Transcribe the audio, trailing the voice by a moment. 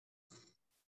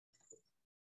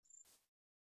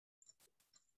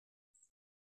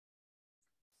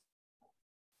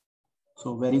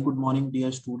So very good morning,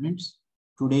 dear students.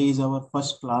 Today is our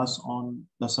first class on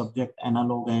the subject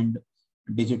analog and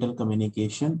digital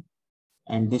communication.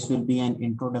 And this will be an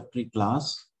introductory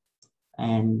class.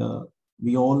 And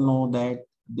we all know that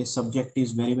this subject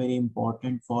is very, very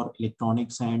important for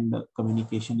electronics and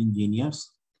communication engineers.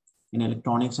 In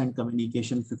electronics and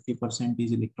communication, 50%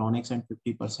 is electronics and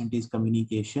 50% is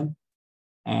communication.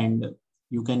 And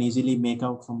you can easily make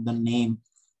out from the name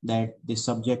that this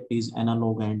subject is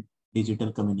analog and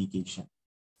digital communication.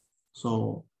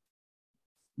 So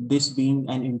this being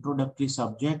an introductory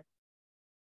subject,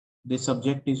 this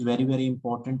subject is very, very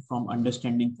important from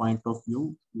understanding point of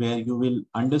view, where you will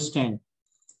understand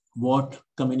what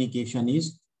communication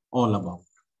is all about.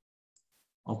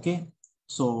 Okay,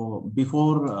 so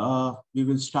before we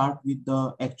will start with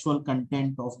the actual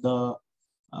content of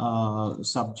the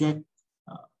subject,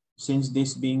 since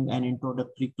this being an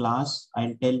introductory class,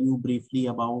 I'll tell you briefly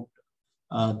about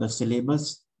the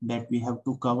syllabus that we have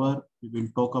to cover. We will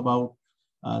talk about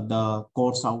the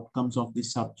course outcomes of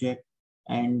this subject,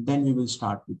 and then we will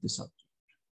start with the subject.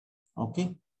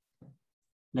 Okay,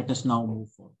 let us now move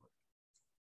forward.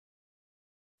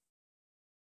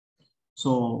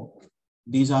 So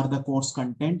these are the course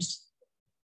contents.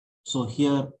 So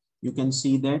here you can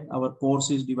see that our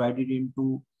course is divided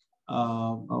into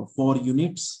 4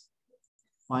 units.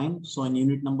 Fine. So in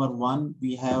unit number 1,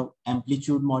 we have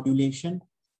amplitude modulation.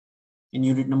 In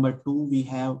unit number 2, we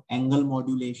have angle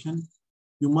modulation.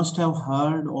 You must have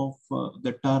heard of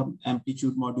the term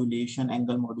amplitude modulation,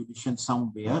 angle modulation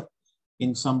somewhere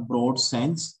in some broad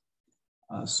sense.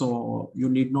 So you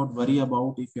need not worry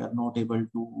about if you are not able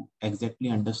to exactly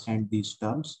understand these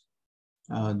terms.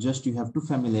 Just you have to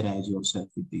familiarize yourself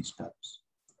with these terms.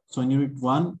 So in unit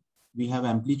 1, we have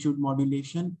amplitude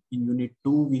modulation. In unit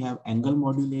 2, we have angle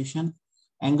modulation.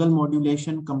 Angle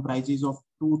modulation comprises of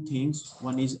 2 things.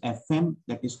 One is FM,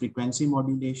 that is frequency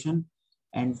modulation,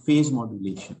 and phase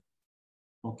modulation.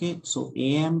 Okay, so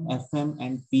AM, FM,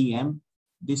 and PM,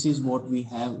 this is what we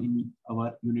have in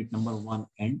our unit number 1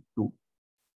 and 2.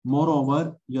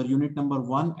 Moreover, your unit number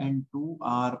 1 and 2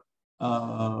 are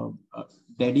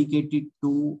dedicated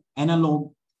to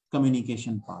analog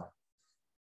communication part.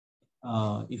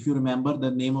 If you remember,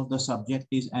 the name of the subject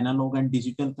is analog and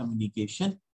digital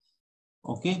communication.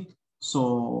 Okay,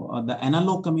 so the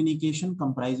analog communication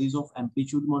comprises of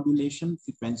amplitude modulation,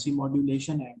 frequency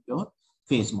modulation, and your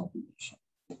phase modulation.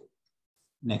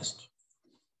 Next,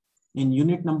 in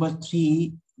unit number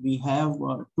 3, we have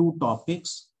 2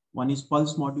 topics. One is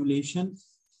pulse modulation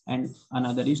and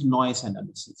another is noise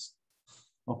analysis.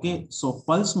 Okay, so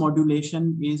pulse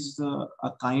modulation is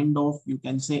a kind of, you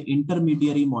can say,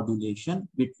 intermediary modulation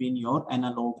between your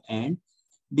analog and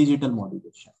digital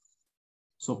modulation.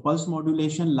 So pulse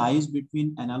modulation lies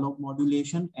between analog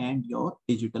modulation and your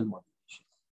digital modulation.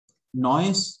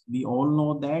 Noise, we all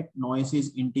know that noise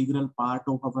is integral part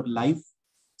of our life.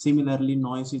 Similarly,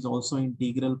 noise is also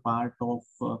integral part of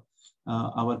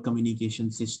our communication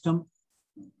system.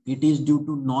 It is due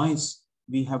to noise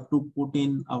we have to put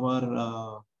in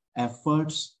our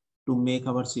efforts to make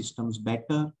our systems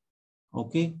better.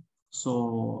 Okay,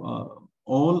 so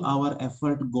all our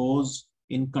effort goes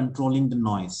in controlling the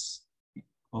noise.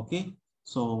 Okay,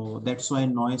 so that's why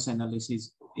noise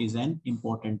analysis is an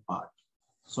important part.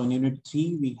 So in unit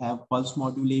 3, we have pulse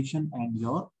modulation and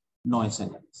your noise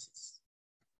analysis.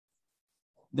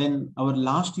 Then our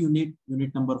last unit,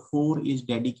 unit number 4, is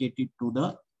dedicated to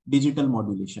the digital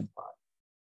modulation part.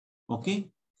 Okay,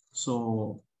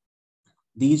 so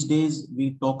these days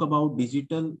we talk about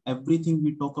digital, everything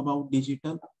we talk about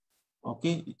digital.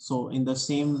 Okay, so in the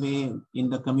same way, in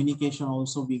the communication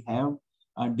also we have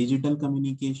digital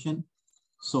communication.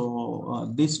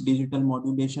 So this digital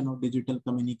modulation or digital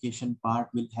communication part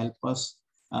will help us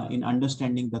in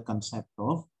understanding the concept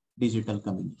of digital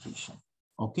communication.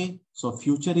 Okay, so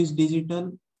future is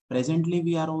digital. Presently,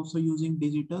 we are also using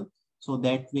digital. So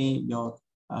that way your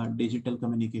digital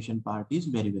communication part is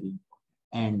very, very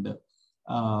important.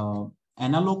 And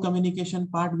analog communication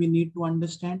part we need to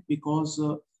understand, because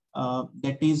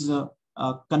that is a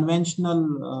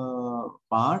conventional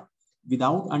part.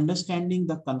 Without understanding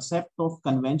the concept of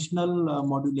conventional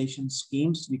modulation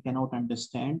schemes, we cannot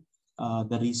understand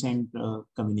the recent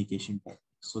communication techniques.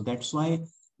 So that's why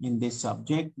in this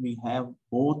subject, we have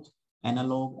both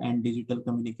analog and digital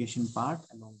communication part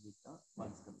along with the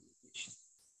pulse communication.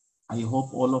 I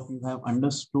hope all of you have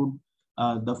understood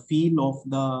the feel of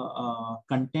the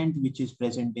content which is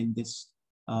present in this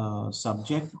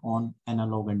subject on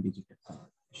analog and digital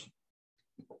communication.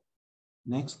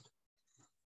 Next.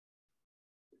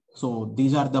 So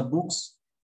these are the books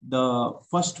The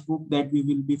first book that we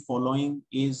will be following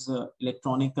is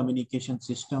Electronic Communication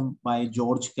System by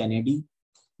George Kennedy.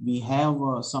 We have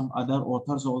some other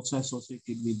authors also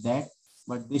associated with that,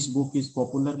 but this book is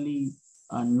popularly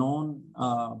known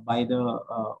by the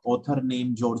author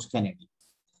named George Kennedy.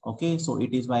 Okay, so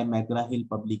it is by McGraw-Hill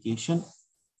publication.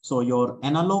 So your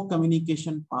analog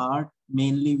communication part,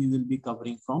 mainly we will be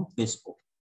covering from this book.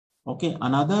 Okay,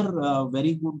 another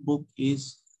very good book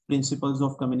is Principles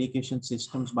of Communication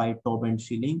Systems by Taub and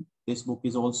Schilling. This book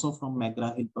is also from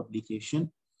McGraw-Hill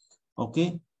publication.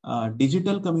 Okay,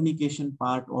 digital communication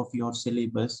part of your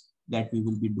syllabus that we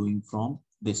will be doing from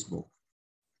this book.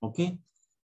 Okay,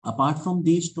 apart from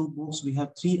these two books, we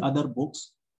have three other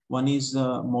books. One is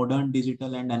Modern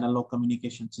Digital and Analog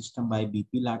Communication System by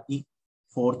B.P. Lati.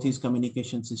 Fourth is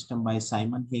Communication System by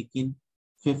Simon Hakin.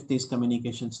 Fifth is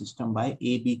Communication System by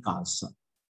A.B. Carlson.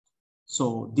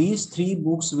 So these three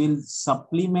books will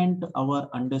supplement our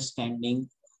understanding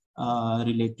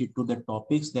related to the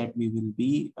topics that we will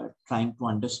be trying to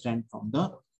understand from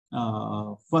the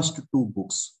first two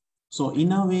books. So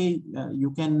in a way,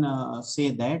 you can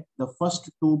say that the first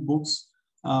two books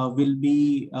will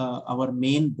be our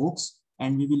main books,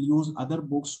 and we will use other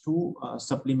books to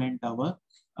supplement our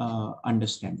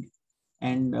understanding.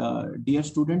 And dear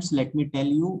students, let me tell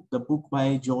you, the book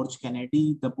by George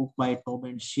Kennedy, the book by Taub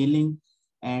and Schilling,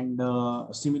 and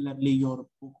similarly your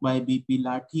book by B.P.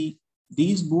 Lati,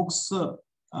 these books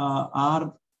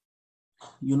are,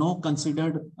 you know,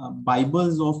 considered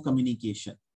Bibles of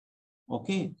communication.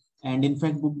 Okay, and in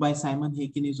fact, book by Simon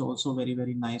Hakin is also very,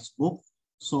 very nice book.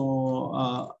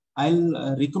 So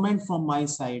I'll recommend from my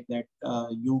side that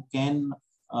you can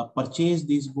purchase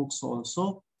these books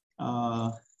also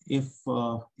if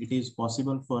it is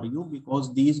possible for you,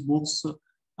 because these books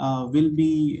will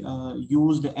be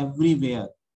used everywhere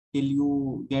till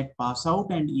you get pass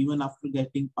out, and even after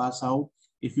getting pass out,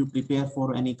 if you prepare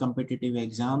for any competitive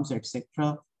exams,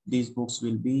 etc., these books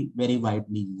will be very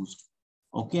widely used.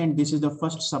 Okay, and this is the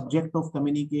first subject of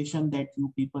communication that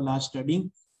you people are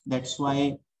studying. That's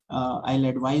why I'll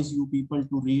advise you people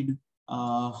to read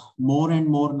more and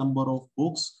more number of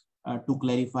books to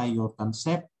clarify your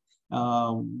concept.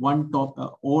 All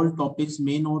topics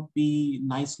may not be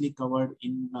nicely covered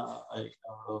in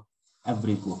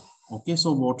every book. Okay,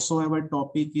 so whatsoever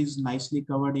topic is nicely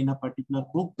covered in a particular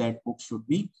book, that book should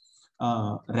be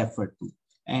referred to.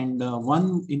 And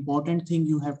one important thing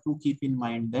you have to keep in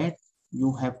mind, that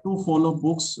you have to follow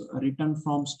books written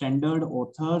from standard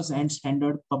authors and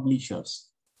standard publishers.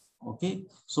 Okay,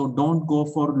 so don't go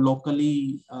for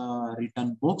locally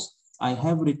written books. I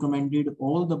have recommended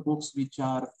all the books which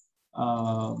are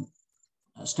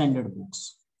standard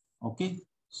books. Okay,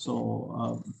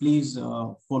 so please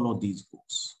follow these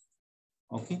books.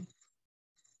 Okay,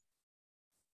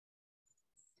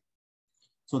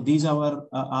 so these are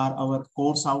our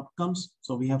course outcomes.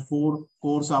 So we have 4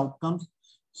 course outcomes.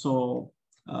 So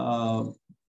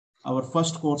our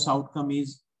first course outcome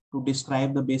is to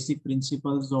describe the basic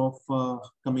principles of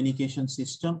communication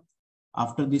system.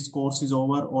 After this course is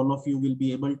over, all of you will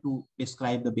be able to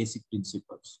describe the basic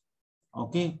principles.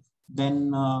 Okay,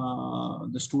 then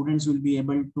the students will be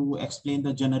able to explain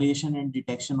the generation and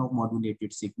detection of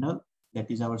modulated signal. That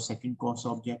is our second course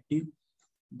objective.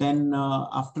 Then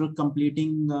after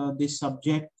completing this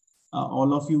subject,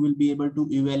 all of you will be able to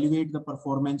evaluate the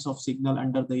performance of signal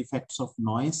under the effects of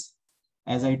noise.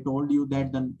 As I told you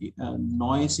that the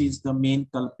noise is the main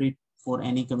culprit for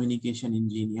any communication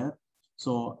engineer.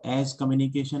 So as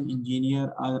communication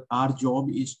engineer, our job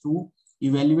is to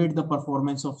evaluate the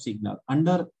performance of signal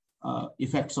under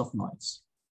effects of noise.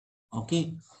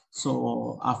 Okay,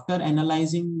 so after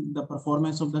analyzing the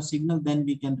performance of the signal, then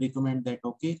we can recommend that,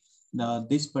 okay,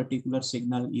 this particular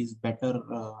signal is better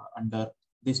under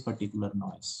this particular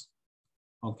noise.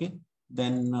 Okay,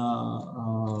 then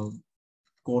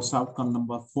course outcome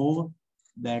number 4,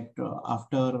 that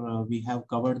after we have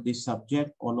covered this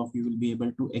subject, all of you will be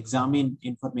able to examine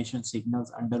information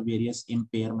signals under various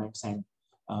impairments and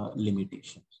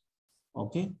limitations.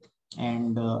 Okay,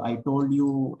 and I told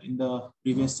you in the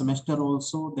previous semester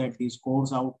also that these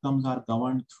course outcomes are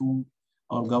governed through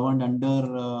or governed under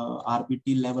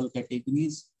RBT level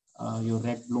categories, your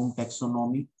Red-Bloom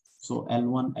taxonomy. So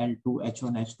L1, L2,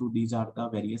 H1, H2, these are the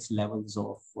various levels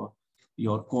of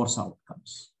your course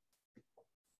outcomes.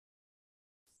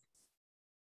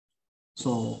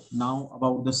 So now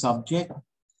about the subject.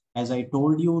 As I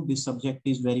told you, this subject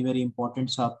is very, very important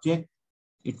subject.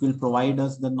 It will provide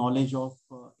us the knowledge of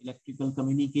electrical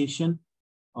communication.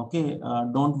 Okay,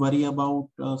 don't worry about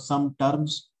some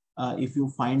terms. If you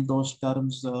find those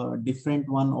terms different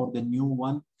one or the new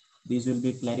one, these will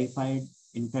be clarified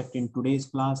in fact, in today's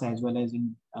class as well as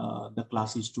in the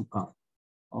classes to come.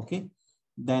 Okay,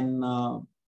 then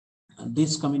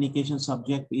this communication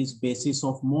subject is basis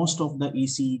of most of the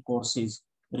ECE courses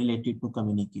related to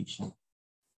communication.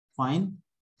 Fine.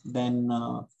 Then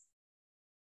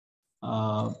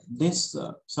this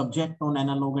subject on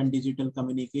analog and digital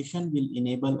communication will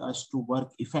enable us to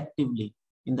work effectively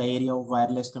in the area of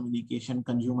wireless communication,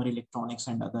 consumer electronics,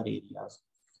 and other areas.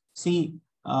 See,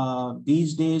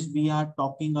 these days we are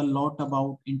talking a lot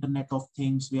about Internet of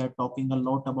Things. We are talking a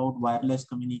lot about wireless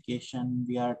communication.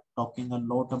 We are talking a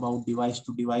lot about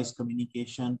device-to-device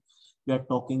communication. We are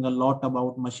talking a lot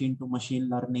about machine-to-machine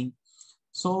learning.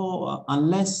 So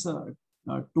unless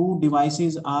two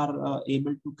devices are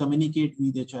able to communicate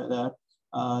with each other,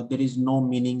 there is no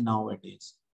meaning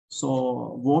nowadays.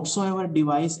 So whatsoever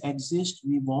device exists,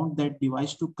 we want that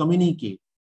device to communicate.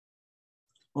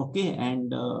 Okay,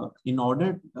 and in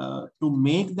order to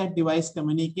make that device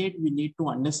communicate, we need to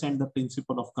understand the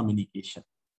principle of communication.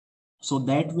 So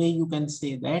that way you can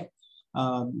say that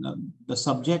the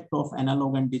subject of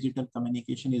analog and digital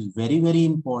communication is very, very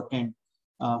important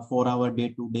for our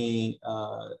day-to-day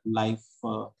life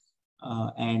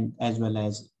and as well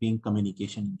as being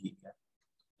communication engineer.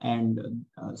 And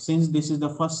since this is the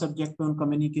first subject on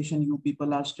communication you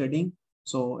people are studying,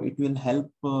 so it will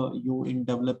help you in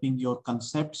developing your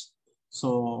concepts.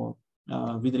 So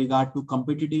with regard to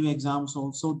competitive exams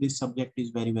also, this subject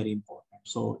is very, very important.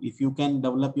 So if you can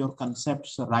develop your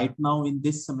concepts right now in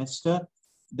this semester,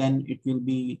 then it will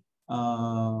be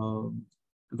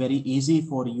very easy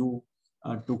for you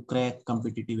to crack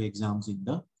competitive exams in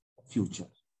the future.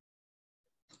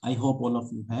 I hope all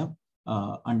of you have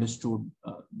understood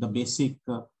the basic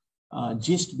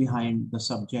gist behind the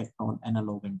subject on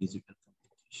analog and digital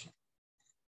communication.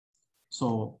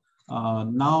 So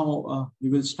now we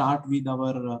will start with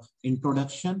our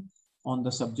introduction on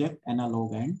the subject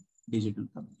analog and digital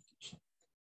communication.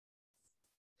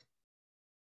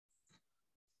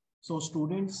 So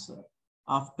students,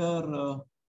 after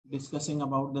discussing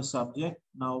about the subject,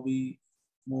 now we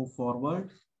move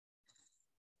forward.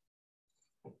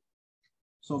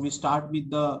 So we start with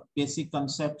the basic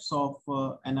concepts of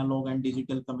analog and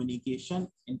digital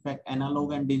communication. In fact,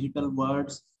 analog and digital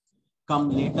words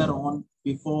come later on.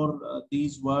 Before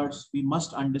these words, we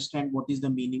must understand what is the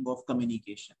meaning of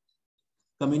communication.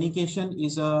 Communication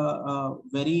is a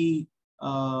very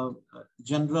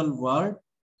general word,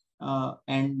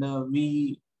 and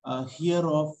we hear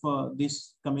of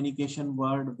this communication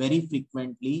word very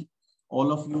frequently.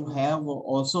 All of you have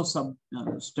also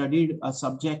studied a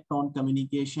subject on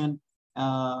communication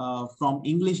from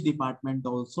English department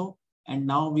also. And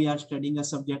now we are studying a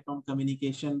subject on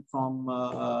communication from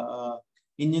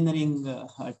engineering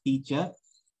teacher.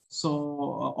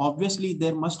 So obviously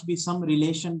there must be some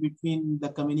relation between the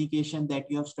communication that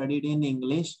you have studied in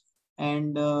English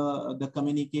and the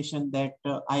communication that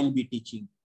I'll be teaching.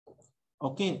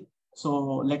 Okay.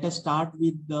 So let us start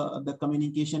with the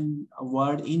communication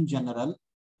word in general.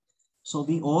 So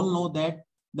we all know that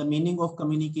the meaning of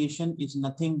communication is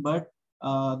nothing but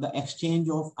the exchange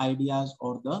of ideas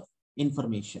or the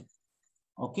information.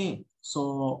 Okay.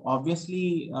 So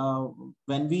obviously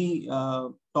when we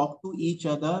talk to each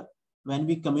other, when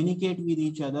we communicate with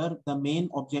each other, the main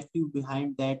objective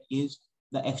behind that is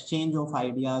the exchange of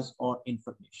ideas or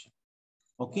information.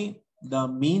 Okay. The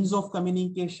means of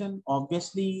communication,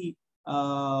 obviously,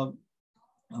 whenever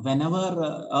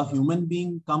a human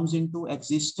being comes into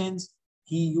existence,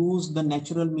 he used the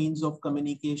natural means of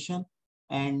communication.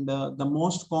 And the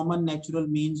most common natural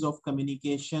means of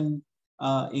communication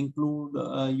include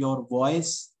your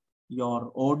voice,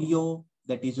 your audio,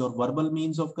 that is your verbal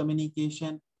means of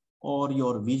communication, or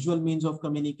your visual means of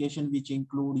communication, which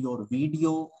include your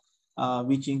video,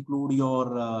 which include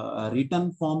your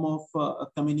written form of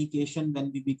communication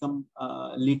when we become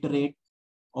literate.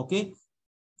 Okay.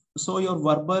 So your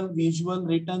verbal, visual,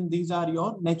 written, these are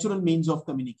your natural means of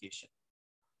communication.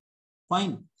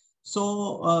 Fine.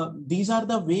 So these are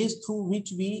the ways through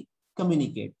which we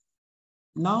communicate.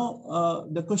 Now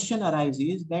the question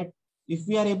arises that if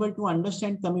we are able to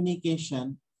understand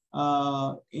communication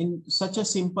in such a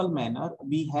simple manner,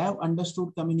 we have understood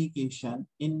communication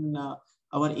in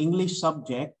our English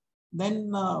subject, then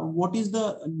what is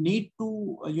the need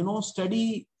to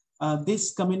study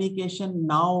this communication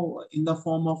now in the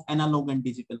form of analog and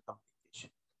digital communication?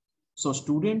 So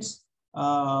students,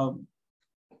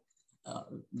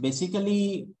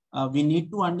 basically we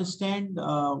need to understand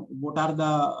what are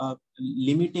the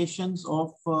limitations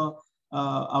of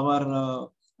our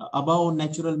above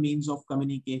natural means of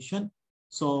communication.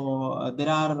 So there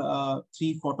are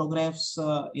 3 photographs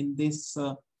in this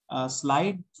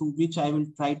slide through which I will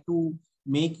try to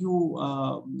make you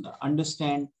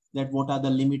understand that what are the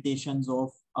limitations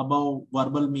of above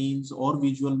verbal means or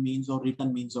visual means or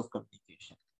written means of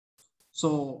communication.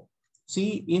 So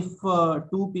see, if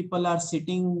two people are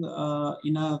sitting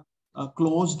in a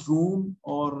closed room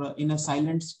or in a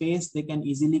silent space, they can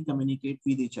easily communicate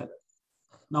with each other.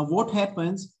 Now, what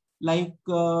happens, like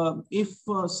if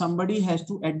somebody has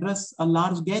to address a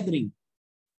large gathering,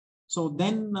 so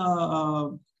then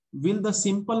will the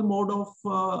simple mode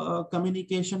of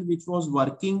communication which was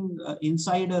working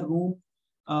inside a room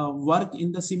work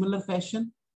in the similar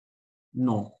fashion?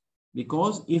 No,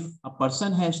 because if a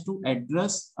person has to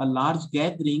address a large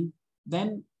gathering,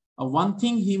 then one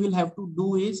thing he will have to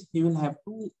do is he will have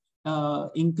to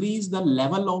increase the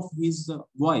level of his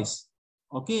voice.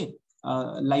 Okay.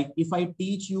 Like if I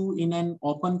teach you in an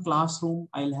open classroom,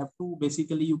 I'll have to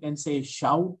basically, you can say,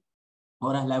 shout,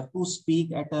 or I'll have to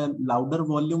speak at a louder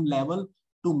volume level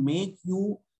to make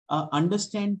you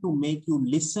understand, to make you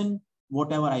listen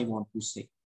whatever I want to say.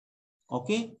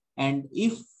 Okay. And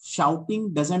if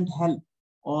shouting doesn't help,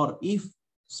 or if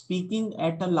speaking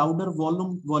at a louder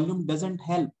volume doesn't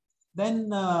help,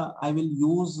 then I will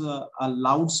use a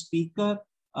loudspeaker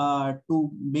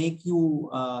to make you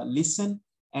listen.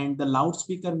 And the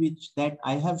loudspeaker which that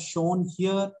I have shown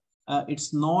here,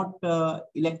 it's not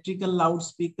electrical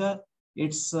loudspeaker.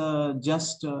 It's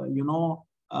just, a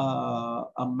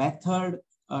method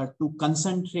to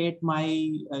concentrate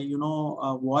my,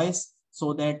 voice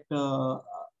so that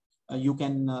you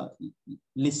can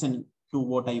listen to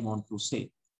what I want to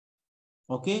say.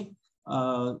 Okay.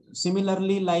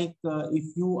 Similarly, like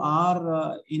if you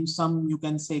are in some, you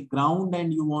can say, ground,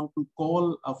 and you want to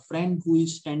call a friend who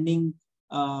is standing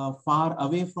far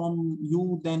away from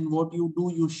you, then what you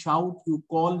do, you shout, you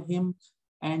call him,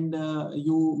 and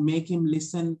you make him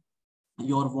listen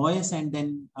your voice, and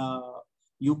then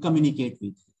you communicate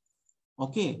with him.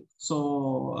 Okay,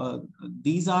 so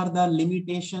these are the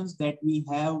limitations that we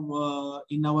have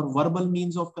in our verbal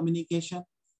means of communication.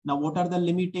 Now, what are the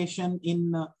limitations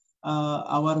in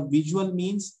our visual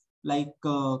means? Like,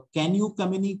 can you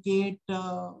communicate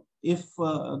if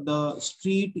the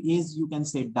street is, you can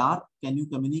say, dark? Can you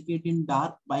communicate in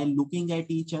dark by looking at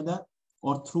each other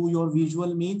or through your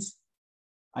visual means?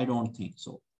 I don't think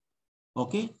so.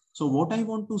 Okay. So what I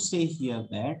want to say here,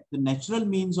 that the natural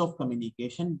means of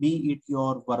communication, be it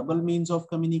your verbal means of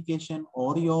communication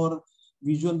or your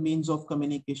visual means of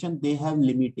communication, they have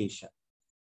limitation.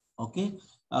 Okay.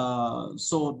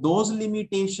 So those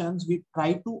limitations we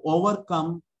try to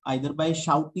overcome either by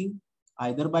shouting,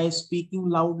 either by speaking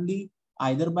loudly,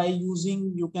 either by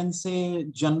using, you can say,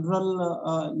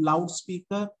 general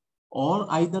loudspeaker, or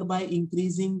either by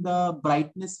increasing the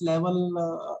brightness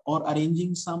level or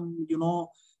arranging some,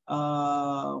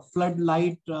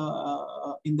 floodlight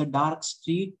in the dark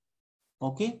street.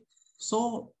 Okay.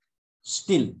 So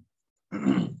still,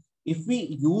 if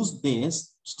we use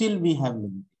this, still we have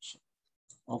limitation.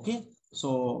 Okay.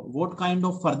 So what kind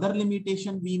of further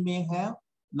limitation we may have,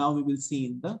 now we will see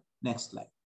in the next slide.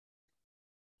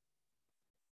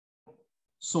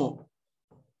 So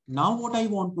now what I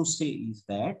want to say is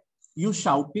that you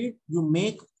shouted, you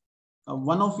make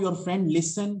one of your friend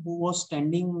listen who was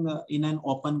standing in an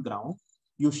open ground.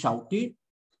 You shouted,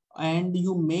 and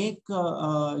you make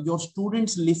your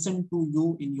students listen to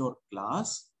you in your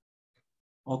class.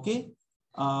 Okay.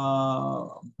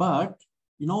 But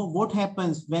what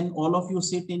happens when all of you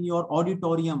sit in your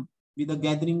auditorium with a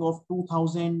gathering of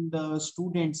 2,000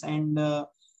 students, and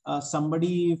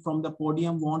somebody from the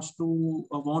podium wants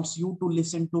you to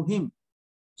listen to him?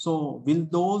 So will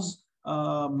those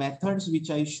methods which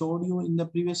I showed you in the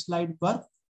previous slide work?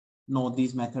 No,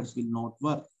 these methods will not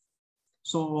work.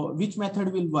 So which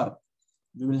method will work?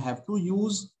 We will have to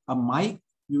use a mic.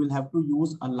 We will have to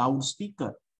use a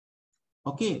loudspeaker.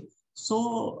 Okay.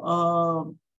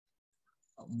 So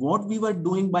what we were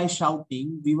doing by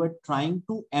shouting, we were trying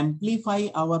to amplify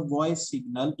our voice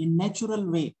signal in natural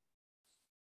way,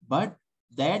 but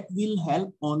that will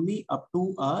help only up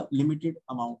to a limited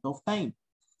amount of time,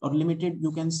 or limited,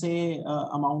 you can say,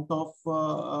 amount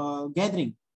of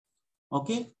gathering.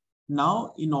 Okay.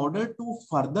 Now, in order to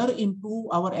further improve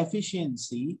our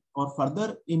efficiency or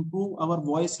further improve our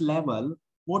voice level,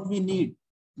 what we need?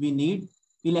 We need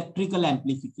electrical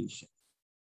amplification.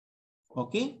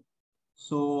 Okay.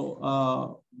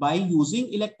 So by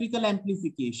using electrical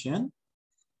amplification,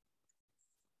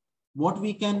 what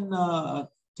we can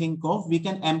think of, we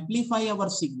can amplify our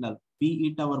signal, be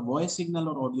it our voice signal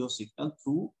or audio signal,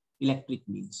 through electric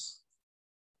means.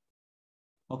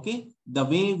 Okay, the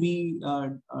way we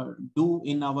do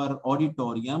in our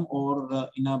auditorium or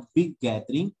in a big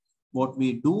gathering, what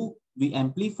we do, we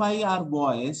amplify our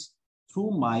voice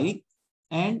through mic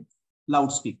and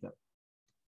loudspeaker.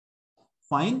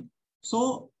 Fine.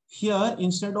 So here,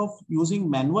 instead of using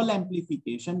manual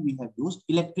amplification, we have used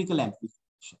electrical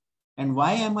amplification. And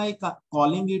why am I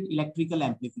calling it electrical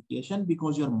amplification?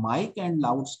 Because your mic and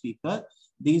loudspeaker,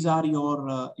 these are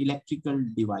your electrical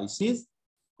devices.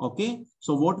 Okay.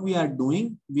 So what we are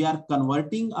doing, we are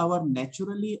converting our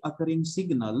naturally occurring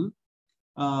signal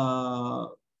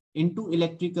into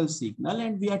electrical signal,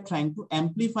 and we are trying to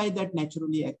amplify that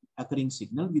naturally occurring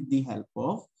signal with the help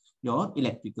of your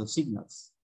electrical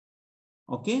signals.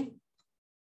 Okay.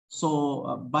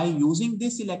 So by using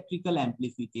this electrical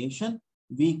amplification,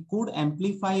 we could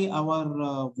amplify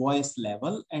our voice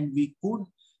level, and we could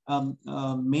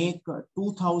make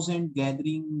 2000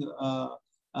 gathering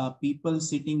people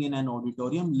sitting in an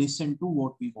auditorium listen to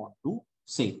what we want to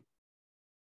say.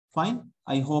 Fine.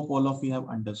 I hope all of you have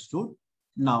understood.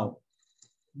 Now,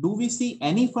 do we see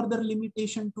any further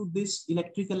limitation to this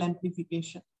electrical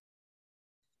amplification?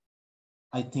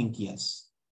 I think yes.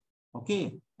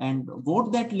 Okay. And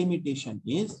what that limitation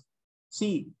is,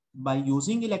 see, by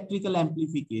using electrical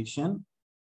amplification,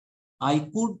 I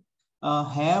could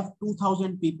have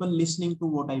 2000 people listening to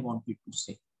what I wanted to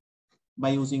say by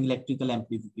using electrical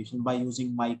amplification, by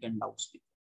using mic and loudspeaker.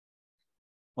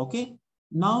 Okay.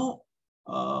 Now,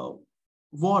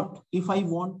 what if I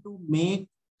want to make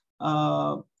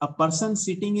a person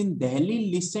sitting in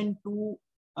Delhi listen to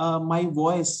my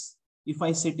voice? If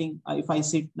I'm sitting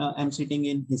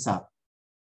in Hisar,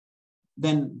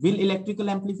 then will electrical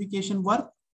amplification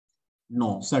work?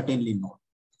 No, certainly not.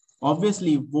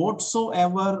 Obviously,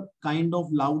 whatsoever kind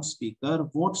of loudspeaker,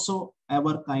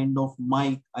 whatsoever kind of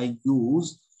mic I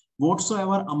use,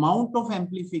 whatsoever amount of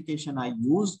amplification I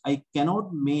use, I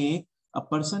cannot make a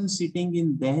person sitting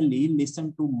in Delhi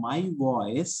listen to my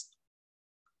voice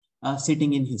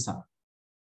sitting in Hisar.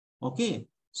 Okay.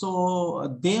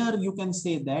 So there you can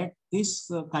say that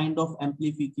this kind of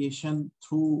amplification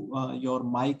through your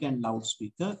mic and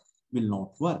loudspeaker will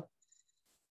not work.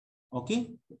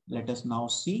 Okay, let us now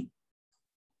see.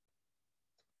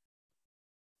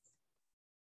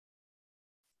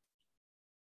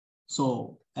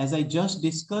 So as I just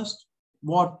discussed,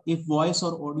 what if voice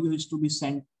or audio is to be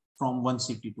sent from one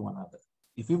city to another?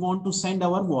 If we want to send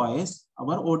our voice,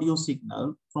 our audio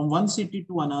signal from one city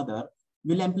to another,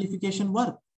 will amplification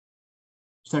work?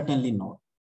 Certainly not.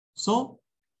 So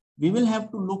we will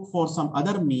have to look for some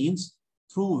other means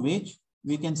through which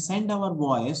we can send our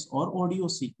voice or audio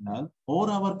signal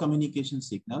or our communication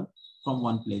signal from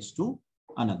one place to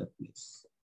another place.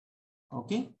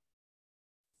 Okay.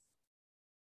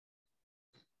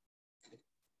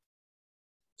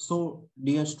 So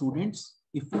dear students,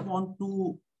 if we want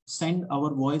to send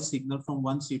our voice signal from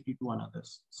one city to another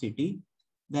city,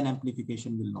 then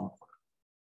amplification will not work.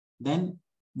 Then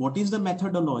what is the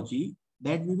methodology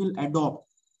that we will adopt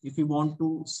if we want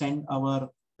to send our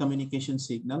communication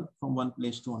signal from one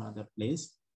place to another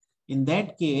place? In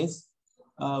that case,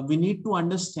 we need to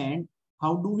understand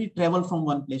how do we travel from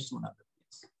one place to another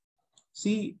place.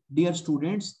 See, dear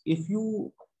students, if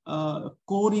you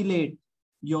correlate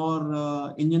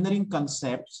your engineering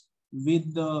concepts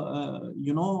with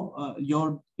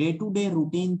your day-to-day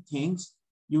routine things,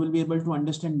 you will be able to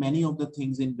understand many of the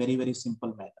things in very, very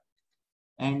simple manner.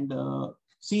 And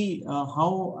see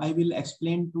how I will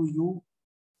explain to you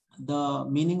the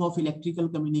meaning of electrical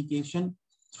communication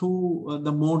through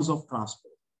the modes of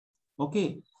transport.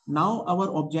 Okay. Now our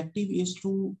objective is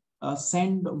to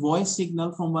send voice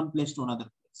signal from one place to another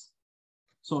place.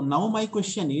 So now my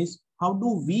question is, how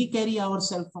do we carry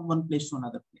ourselves from one place to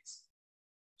another place?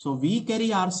 So we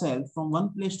carry ourselves from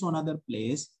one place to another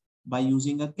place by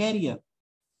using a carrier.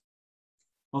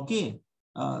 Okay.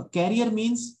 Carrier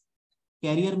means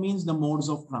the modes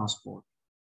of transport.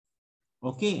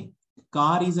 Okay.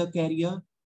 Car is a carrier.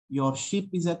 Your ship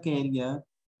is a carrier.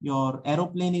 Your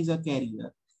aeroplane is a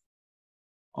carrier.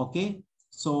 Okay.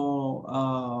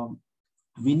 So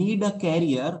we need a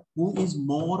carrier who is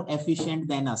more efficient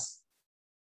than us.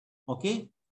 Okay.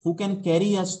 Who can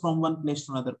carry us from one place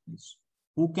to another place?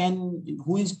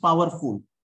 Who is powerful?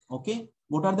 Okay.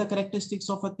 What are the characteristics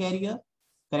of a carrier?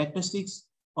 Characteristics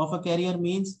of a carrier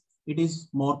means it is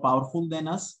more powerful than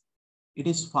us. It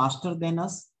is faster than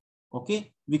us.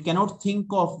 Okay. We cannot think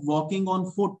of walking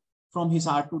on foot from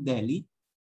Hisar to Delhi.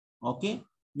 Okay.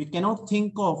 We cannot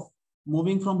think of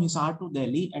moving from Hisar to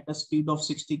Delhi at a speed of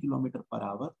 60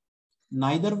 km/h.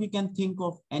 Neither we can think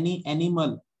of any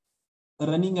animal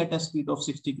running at a speed of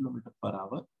 60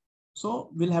 km/h.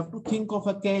 So we'll have to think of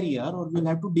a carrier, or we'll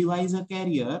have to devise a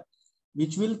carrier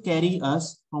which will carry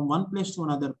us from one place to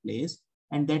another place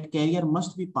and that carrier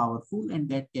must be powerful, and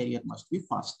that carrier must be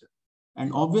faster.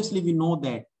 And obviously we know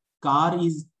that car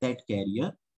is that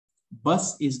carrier,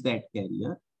 bus is that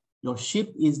carrier, your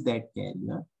ship is that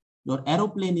carrier, your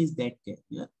aeroplane is that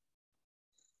carrier.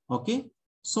 Okay,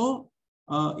 so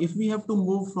if we have to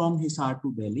move from Hisar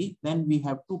to Delhi, then we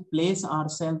have to place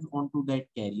ourselves onto that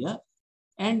carrier,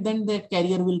 and then that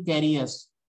carrier will carry us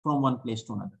from one place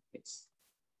to another place.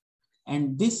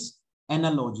 And this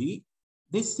analogy,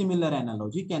 this similar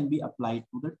analogy can be applied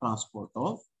to the transport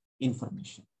of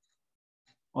information.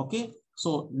 Okay,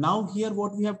 so now here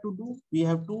what we have to do, we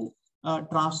have to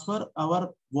transfer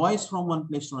our voice from one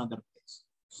place to another place.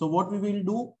 So what we will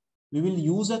do, we will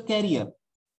use a carrier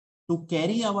to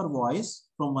carry our voice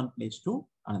from one place to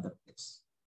another place.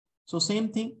 So same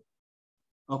thing.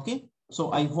 Okay,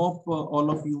 so I hope all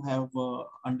of you have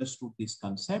understood this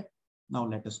concept. Now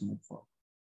let us move forward.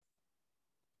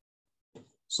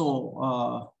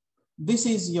 So this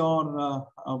is your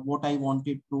what I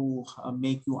wanted to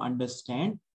make you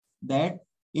understand, that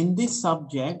in this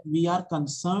subject we are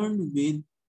concerned with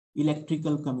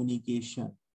electrical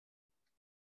communication.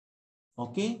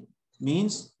 Okay,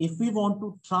 means if we want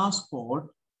to transport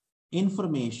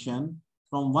information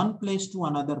from one place to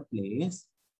another place,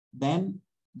 then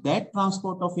that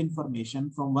transport of information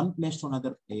from one place to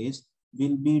another place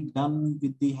will be done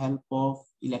with the help of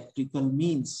electrical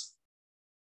means.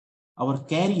 Our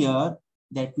carrier,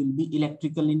 that will be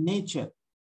electrical in nature.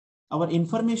 Our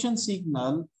information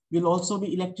signal will also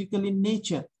be electrical in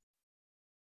nature.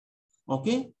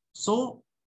 Okay, so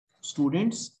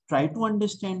students, try to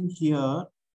understand here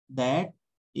that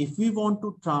if we want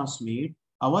to transmit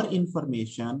our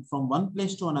information from one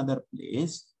place to another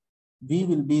place, we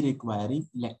will be requiring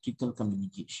electrical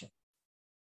communication.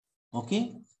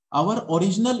 Okay, our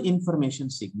original information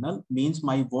signal, means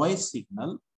my voice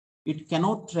signal, it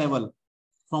cannot travel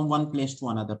from one place to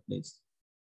another place.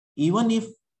 Even if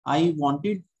I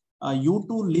wanted you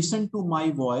to listen to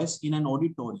my voice in an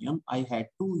auditorium, I had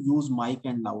to use mic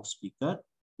and loudspeaker,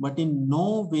 but in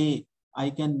no way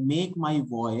I can make my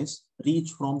voice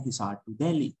reach from Hisar to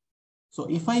Delhi. So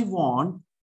if I want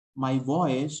my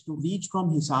voice to reach from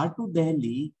Hisar to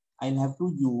Delhi, I'll have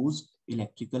to use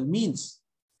electrical means.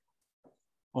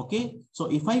 Okay,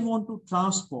 so if I want to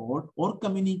transport or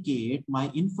communicate my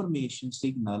information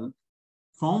signal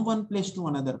from one place to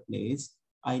another place,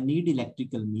 I need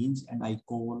electrical means, and I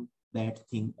call that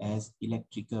thing as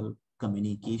electrical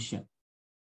communication.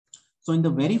 So in the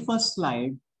very first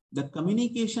slide, the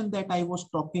communication that I was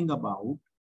talking about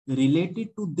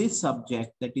related to this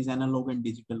subject, that is analog and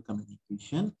digital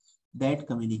communication, that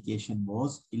communication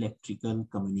was electrical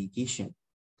communication.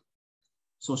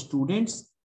 So students,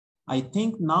 I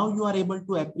think now you are able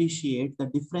to appreciate the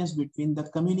difference between the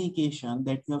communication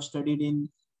that you have studied in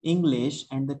English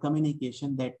and the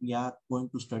communication that we are going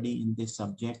to study in this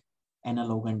subject,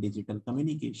 analog and digital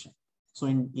communication. So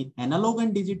in analog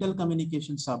and digital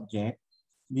communication subject,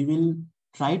 we will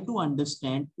try to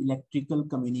understand electrical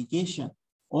communication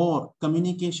or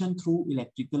communication through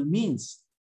electrical means.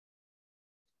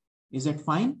 Is that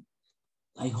fine?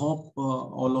 I hope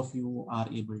all of you are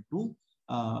able to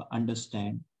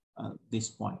understand this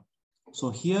point.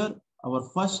 So here our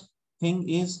first thing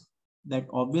is that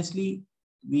obviously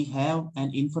we have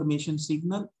an information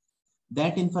signal.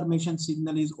 That information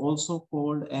signal is also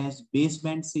called as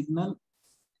baseband signal.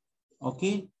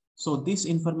 Okay, so this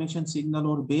information signal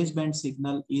or baseband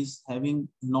signal is having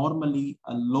normally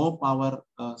a low power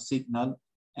signal,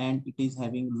 and it is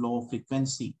having low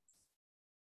frequency.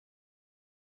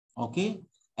 Okay,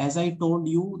 as I told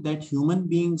you that human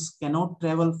beings cannot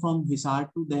travel from Hisar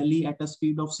to Delhi at a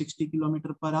speed of 60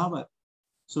 km/h.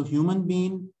 So human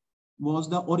being was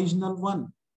the original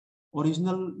one.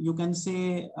 Original, you can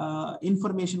say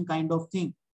information kind of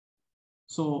thing.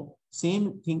 So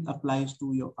same thing applies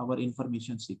to our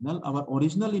information signal. Our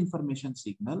original information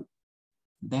signal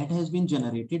that has been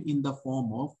generated in the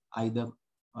form of either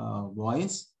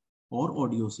voice or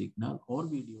audio signal or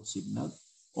video signal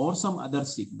or some other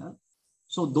signal.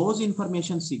 So those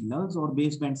information signals or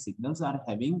baseband signals are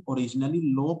having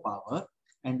originally low power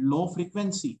and low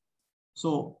frequency.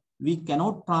 So we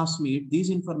cannot transmit these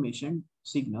information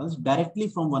signals directly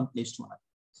from one place to another.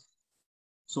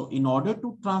 So in order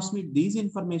to transmit these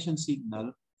information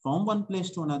signal from one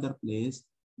place to another place,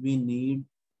 we need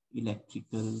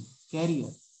electrical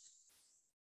carrier,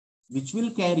 which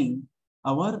will carry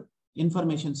our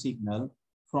information signal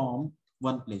from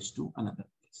one place to another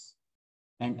place.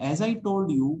 And as I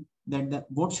told you that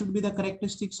what should be the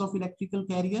characteristics of electrical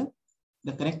carrier?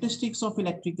 The characteristics of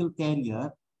electrical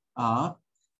carrier are,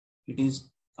 it is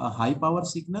a high power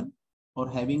signal or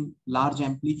having large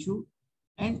amplitude.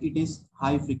 and it is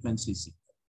high frequency signal.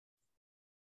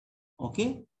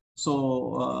 Okay,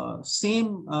 so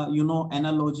same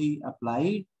analogy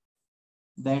applied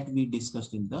that we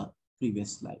discussed in the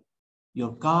previous slide.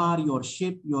 Your car, your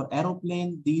ship, your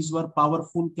aeroplane, these were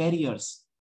powerful carriers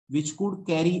which could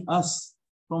carry us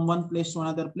from one place to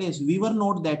another place. We were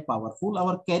not that powerful,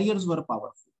 our carriers were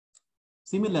powerful.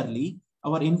 Similarly,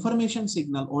 our information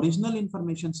signal, original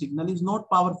information signal is not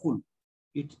powerful.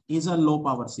 It is a low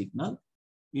power signal.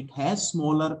 It has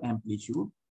smaller amplitude.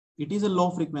 It is a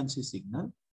low frequency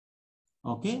signal.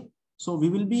 Okay, so we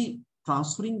will be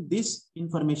transferring this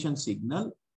information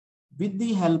signal with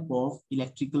the help of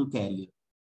electrical carrier,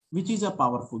 which is a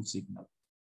powerful signal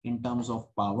in terms of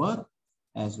power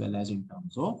as well as in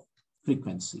terms of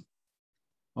frequency.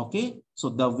 Okay, so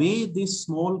the way this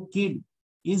small kid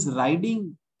is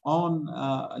riding on,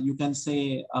 you can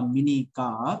say, a mini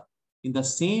car, in the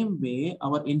same way,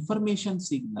 our information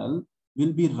signal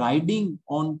will be riding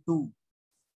onto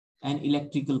an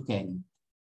electrical carrier.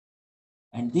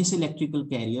 And this electrical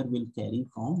carrier will carry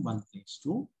from one place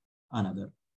to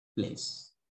another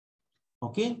place.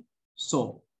 Okay,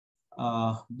 so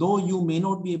though you may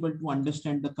not be able to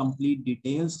understand the complete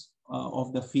details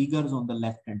of the figures on the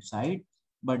left hand side,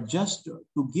 but just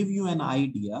to give you an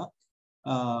idea,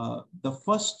 the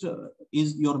first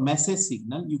is your message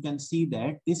signal. You can see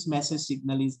that this message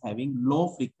signal is having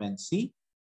low frequency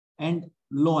and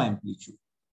low amplitude.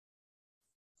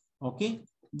 Okay,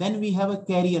 then we have a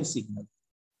carrier signal.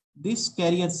 This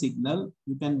carrier signal,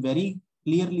 you can very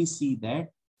clearly see that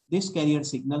this carrier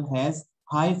signal has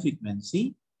high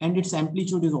frequency and its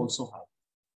amplitude is also high.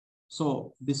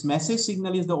 So this message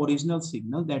signal is the original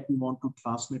signal that we want to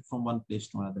transmit from one place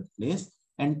to another place,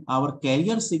 and our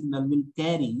carrier signal will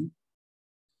carry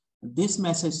this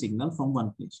message signal from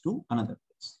one place to another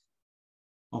place.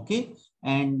 Okay,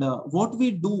 and what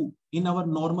we do in our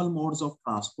normal modes of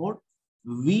transport,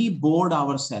 we board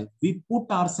ourselves, we put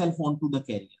ourselves onto the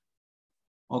carrier.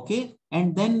 Okay,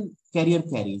 and then carrier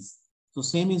carries. So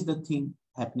same is the thing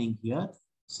happening here.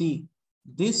 See,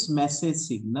 this message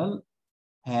signal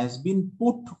has been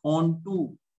put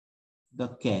onto the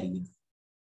carrier.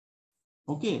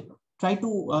 Okay, try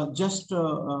to just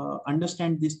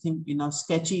understand this thing in a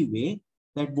sketchy way,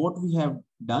 that what we have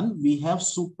done, we have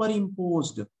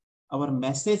superimposed our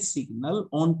message signal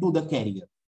onto the carrier.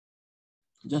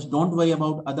 Just don't worry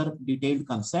about other detailed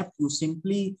concept. You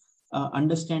simply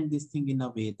understand this thing in a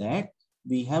way that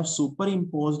we have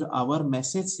superimposed our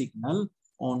message signal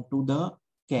onto the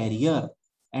carrier,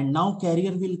 and now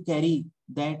carrier will carry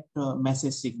that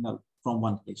message signal from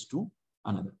one place to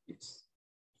another place.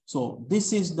 So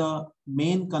this is the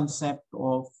main concept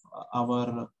of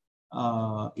our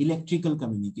electrical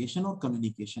communication or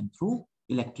communication through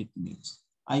electric means.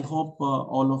 I hope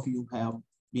all of you have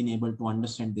been able to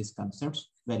understand these concepts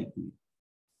very clearly.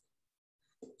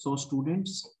 So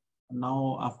students,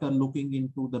 now after looking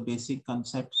into the basic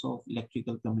concepts of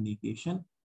electrical communication,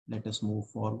 let us move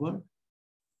forward.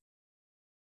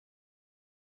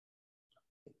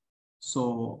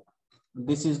 So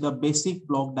this is the basic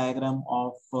block diagram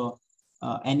of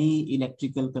any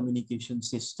electrical communication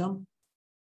system.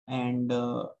 And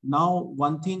now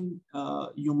one thing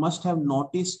you must have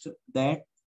noticed that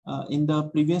in the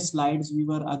previous slides, we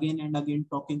were again and again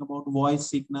talking about voice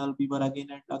signal. We were again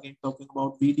and again talking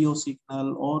about video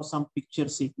signal or some picture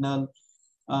signal.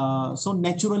 So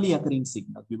naturally occurring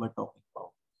signal we were talking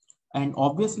about. And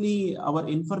obviously our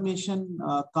information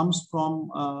comes from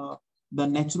the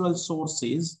natural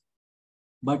sources.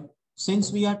 But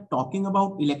since we are talking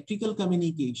about electrical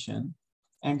communication,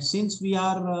 and since we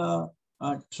are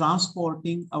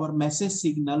transporting our message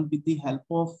signal with the help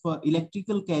of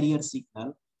electrical carrier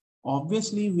signal,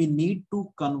 obviously we need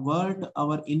to convert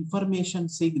our information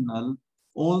signal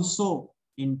also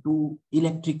into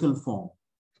electrical form.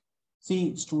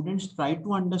 See, students, try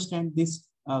to understand this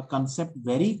concept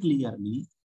very clearly,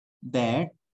 that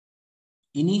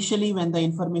initially when the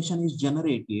information is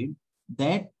generated,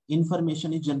 that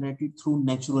information is generated through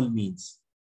natural means,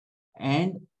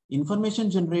 and information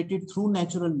generated through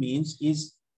natural means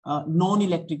is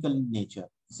non-electrical in nature.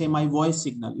 Say my voice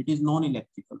signal, it is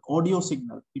non-electrical. Audio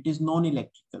signal, it is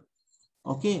non-electrical.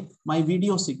 Okay, my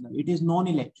video signal, it is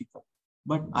non-electrical.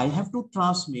 But I have to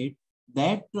transmit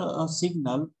that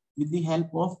signal with the help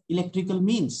of electrical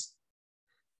means.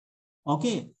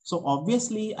 Okay, so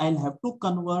obviously I'll have to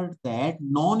convert that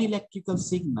non-electrical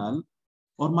signal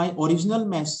or my original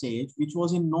message, which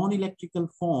was in non-electrical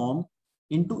form,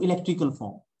 into electrical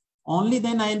form. Only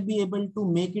then I'll be able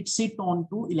to make it sit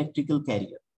onto electrical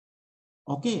carrier.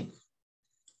 Okay,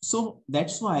 so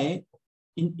that's why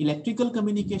in electrical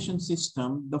communication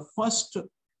system, the first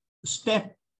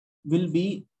step will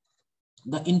be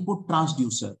the input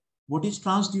transducer. What is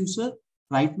transducer?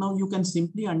 Right now, you can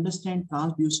simply understand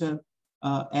transducer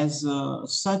as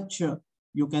such,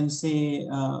 you can say,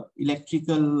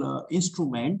 electrical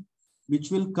instrument, which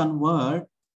will convert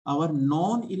our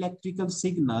non-electrical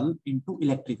signal into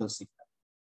electrical signal.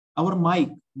 Our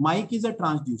mic is a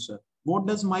transducer. What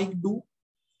does mic do?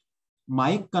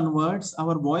 Mic converts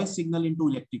our voice signal into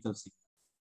electrical signal.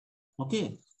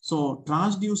 Okay, so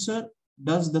transducer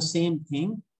does the same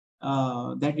thing,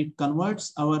 that it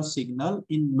converts our signal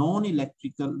in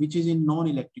non-electrical, which is in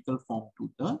non-electrical form, to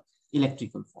the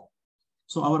electrical form.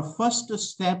 So our first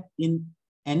step in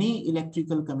any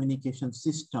electrical communication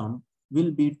system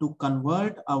will be to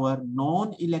convert our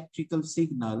non-electrical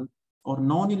signal or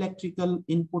non-electrical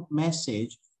input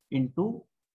message into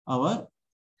our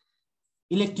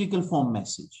electrical form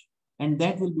message. And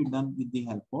that will be done with the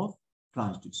help of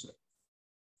transducer.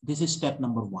 This is step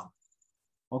number 1.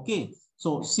 Okay,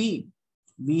 so see,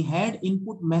 we had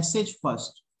input message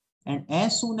first, and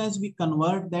as soon as we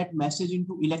convert that message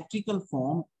into electrical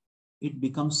form, it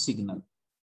becomes signal.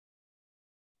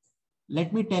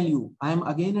 Let me tell you, I am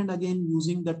again and again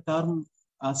using the term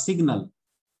signal.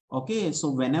 Okay, so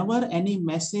whenever any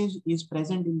message is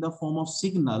present in the form of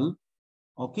signal,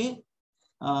 okay,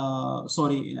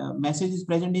 message is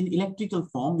present in electrical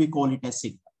form, we call it as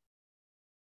signal.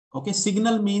 Okay,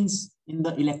 signal means in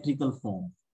the electrical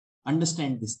form.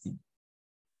 Understand this thing.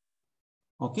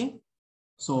 Okay,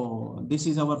 so this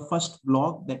is our first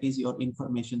block, that is your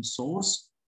information source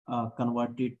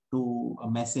converted to a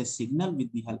message signal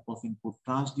with the help of input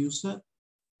transducer.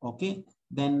 Okay,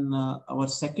 then our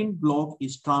second block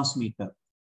is transmitter.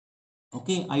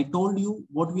 Okay, I told you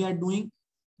what we are doing.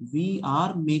 We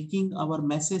are making our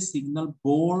message signal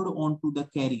board onto the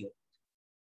carrier.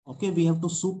 Okay, we have to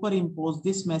superimpose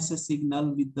this message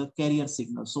signal with the carrier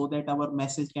signal so that our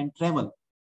message can travel.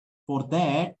 For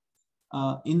that,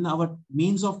 in our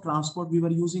means of transport, we were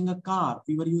using a car,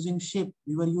 we were using ship,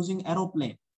 we were using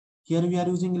aeroplane. Here we are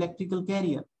using electrical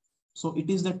carrier. So it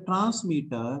is the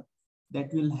transmitter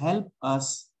that will help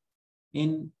us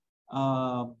in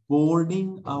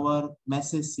boarding our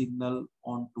message signal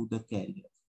onto the carrier.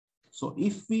 So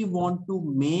if we want to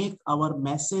make our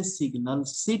message signal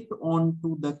sit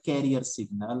onto the carrier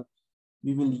signal,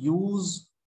 we will use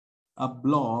a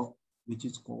block which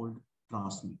is called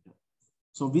transmitter.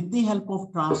 So with the help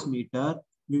of transmitter,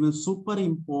 we will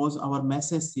superimpose our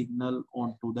message signal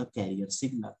onto the carrier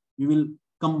signal. We will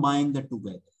combine them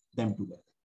together.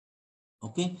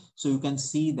 Okay, so you can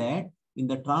see that in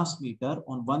the transmitter,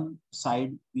 on one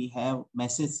side we have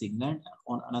message signal,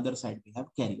 on another side we have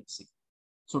carrier signal.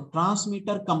 So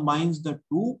transmitter combines the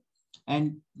two,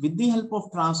 and with the help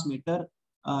of transmitter,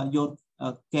 your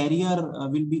carrier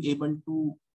will be able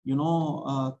to,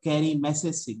 carry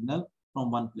message signal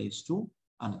from one place to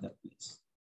another place.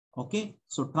 Okay,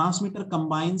 so transmitter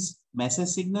combines message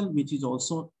signal, which is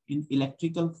also in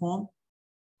electrical form.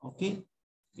 Okay,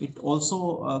 it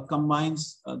also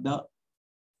combines the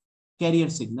carrier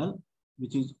signal,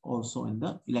 which is also in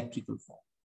the electrical form.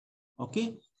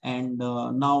 Okay, and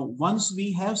now once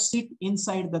we have sit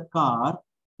inside the car,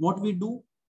 what we do?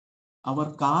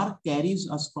 Our car carries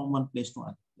us from one place to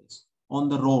another place on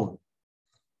the road.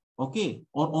 Okay,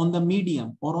 or on the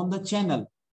medium or on the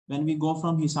channel. When we go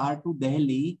from Hisar to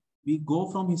Delhi, we go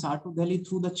from Hisar to Delhi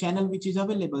through the channel which is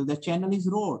available. The channel is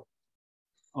road.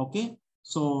 Okay,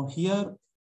 so here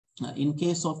in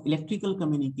case of electrical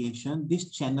communication, this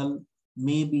channel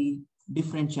may be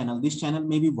different channel. This channel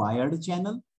may be wired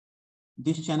channel.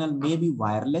 This channel may be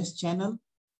wireless channel.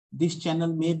 This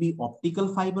channel may be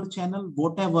optical fiber channel.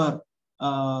 Whatever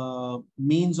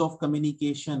means of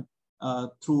communication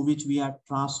through which we are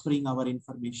transferring our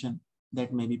information,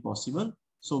 that may be possible.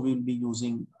 So we will be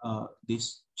using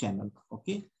this channel.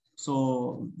 Okay.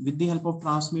 So with the help of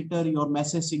transmitter, your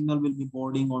message signal will be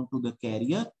boarding onto the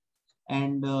carrier.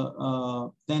 And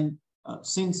then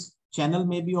since channel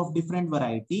may be of different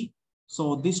variety,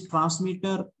 so this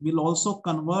transmitter will also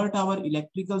convert our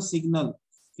electrical signal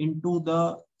into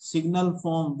the signal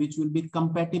form which will be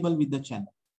compatible with the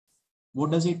channel.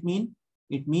 What does it mean?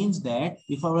 It means that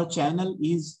if our channel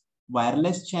is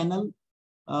wireless channel,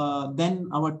 then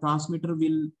our transmitter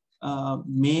will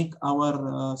make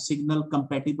our signal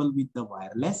compatible with the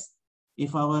wireless.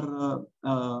 If our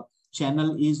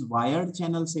channel is wired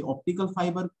channel, say optical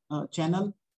fiber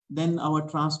channel, then our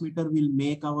transmitter will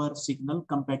make our signal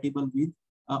compatible with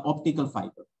optical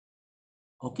fiber.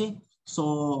 Okay,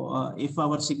 so if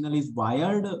our signal is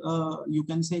wired, you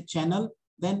can say channel,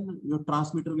 then your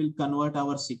transmitter will convert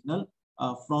our signal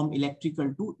from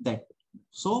electrical to that.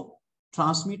 So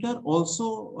transmitter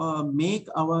also make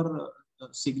our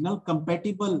signal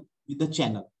compatible with the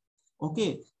channel.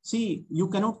 Okay, see, you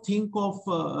cannot think of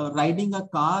riding a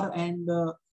car and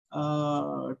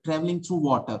traveling through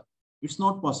water. It's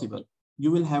not possible.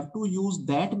 You will have to use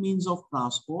that means of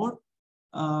transport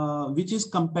which is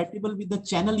compatible with the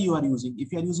channel you are using.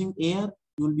 If you are using air,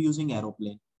 you will be using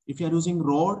aeroplane. If you are using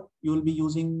road, you will be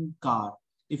using car.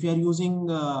 If you are using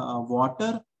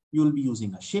water, you will be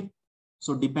using a ship.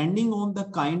 So depending on the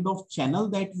kind of channel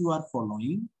that you are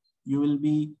following, you will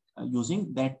be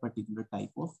using that particular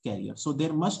type of carrier. So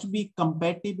there must be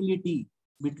compatibility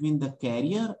between the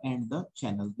carrier and the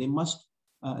channel. They must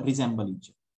resemble each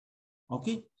other.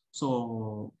 Okay,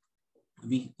 so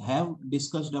we have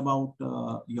discussed about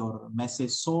your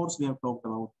message source. We have talked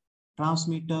about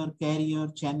transmitter, carrier,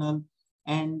 channel,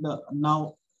 and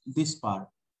now this part.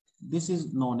 This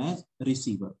is known as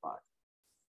receiver part.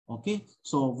 Okay,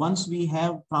 so once we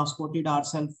have transported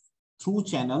ourselves through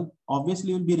channel,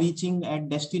 obviously we'll be reaching at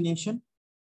destination.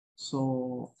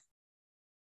 So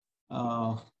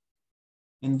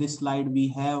in this slide we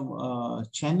have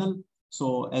channel.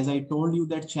 So as I told you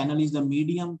that channel is the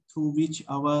medium through which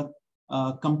our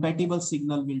compatible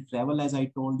signal will travel. As I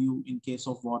told you, in case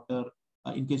of water,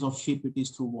 in case of ship, it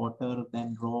is through water,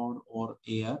 then road or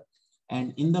air.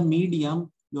 And in the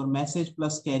medium, your message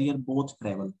plus carrier both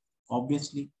travel,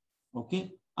 obviously.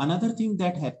 Okay. Another thing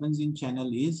that happens in channel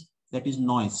is that is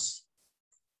noise.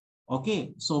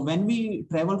 Okay. So when we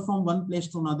travel from one place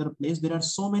to another place, there are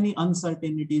so many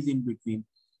uncertainties in between.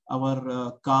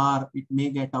 Our car, it may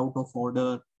get out of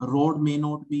order. Road may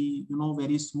not be,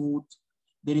 very smooth.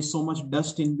 There is so much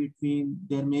dust in between.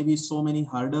 There may be so many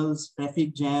hurdles,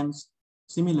 traffic jams.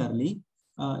 Similarly,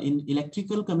 in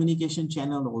electrical communication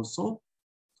channel also,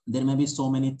 there may be so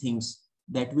many things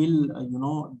that will,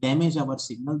 damage our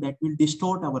signal, that will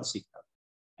distort our signal.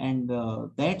 And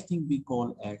that thing we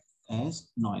call as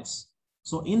noise.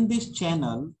 So in this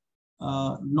channel,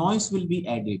 noise will be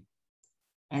added.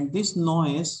 And this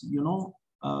noise,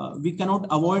 we cannot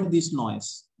avoid this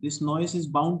noise. This noise is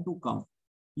bound to come.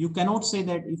 You cannot say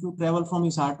that if you travel from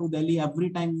Hisar to Delhi, every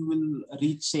time you will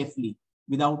reach safely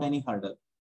without any hurdle.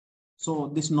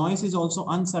 So this noise is also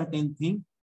uncertain thing.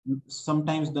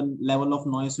 Sometimes the level of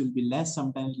noise will be less,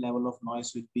 sometimes level of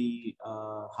noise will be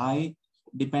high.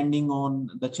 Depending on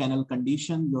the channel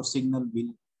condition, your signal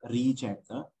will reach at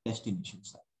the destination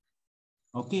side.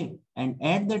 Okay, and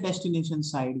at the destination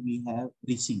side, we have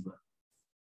receiver.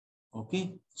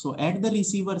 Okay, so at the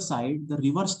receiver side, the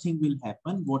reverse thing will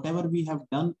happen. Whatever we have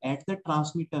done at the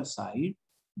transmitter side,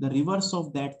 the reverse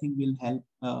of that thing will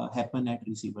happen at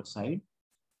receiver side.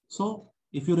 So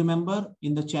if you remember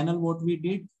in the channel, what we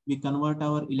did, we convert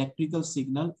our electrical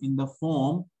signal in the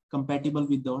form compatible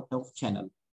with that of channel.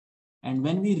 And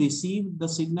when we receive the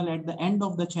signal at the end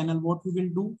of the channel, what we will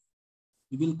do?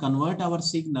 We will convert our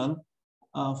signal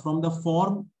from the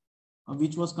form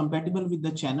which was compatible with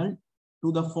the channel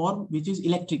to the form which is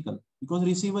electrical, because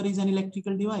receiver is an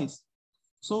electrical device.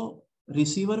 So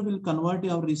receiver will convert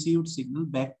our received signal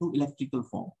back to electrical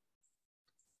form.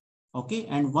 Okay,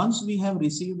 and once we have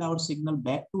received our signal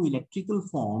back to electrical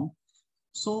form,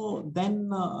 so then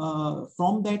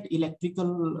from that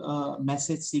electrical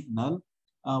message signal,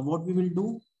 what we will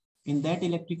do? In that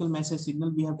electrical message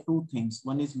signal, we have two things.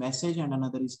 One is message and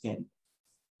another is carrier.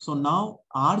 So now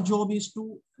our job is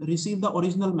to receive the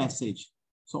original message.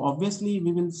 So obviously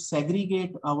we will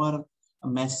segregate our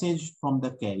message from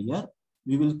the carrier.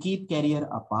 We will keep carrier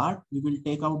apart. We will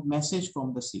take out message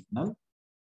from the signal.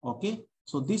 Okay.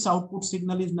 So this output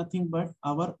signal is nothing but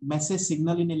our message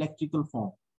signal in electrical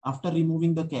form after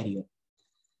removing the carrier.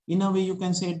 In a way, you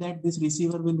can say that this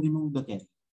receiver will remove the carrier.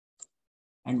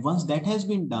 And once that has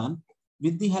been done,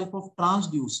 with the help of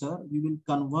transducer, we will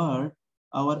convert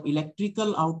our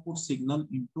electrical output signal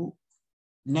into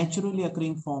naturally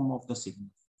occurring form of the signal,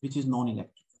 which is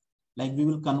non-electrical. Like we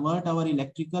will convert our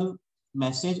electrical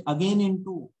message again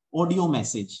into audio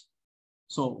message.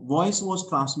 So voice was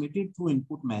transmitted through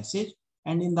input message,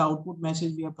 and in the output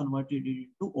message, we have converted it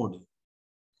into audio.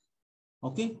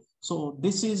 Okay, so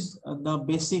this is the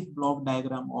basic block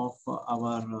diagram of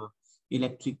our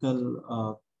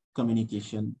electrical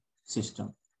communication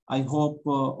system. I hope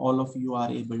all of you are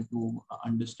able to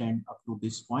understand up to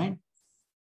this point.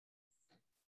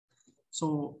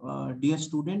 So, dear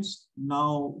students,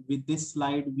 now with this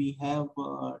slide, we have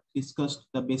discussed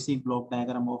the basic block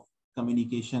diagram of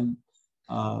communication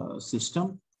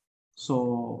system.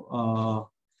 So,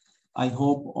 I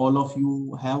hope all of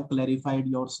you have clarified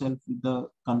yourself with the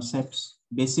concepts,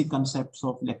 basic concepts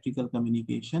of electrical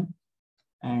communication.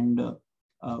 And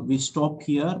we stop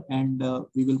here, and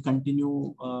we will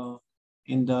continue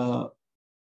in the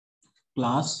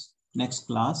next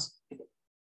class.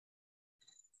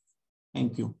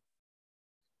 Thank you.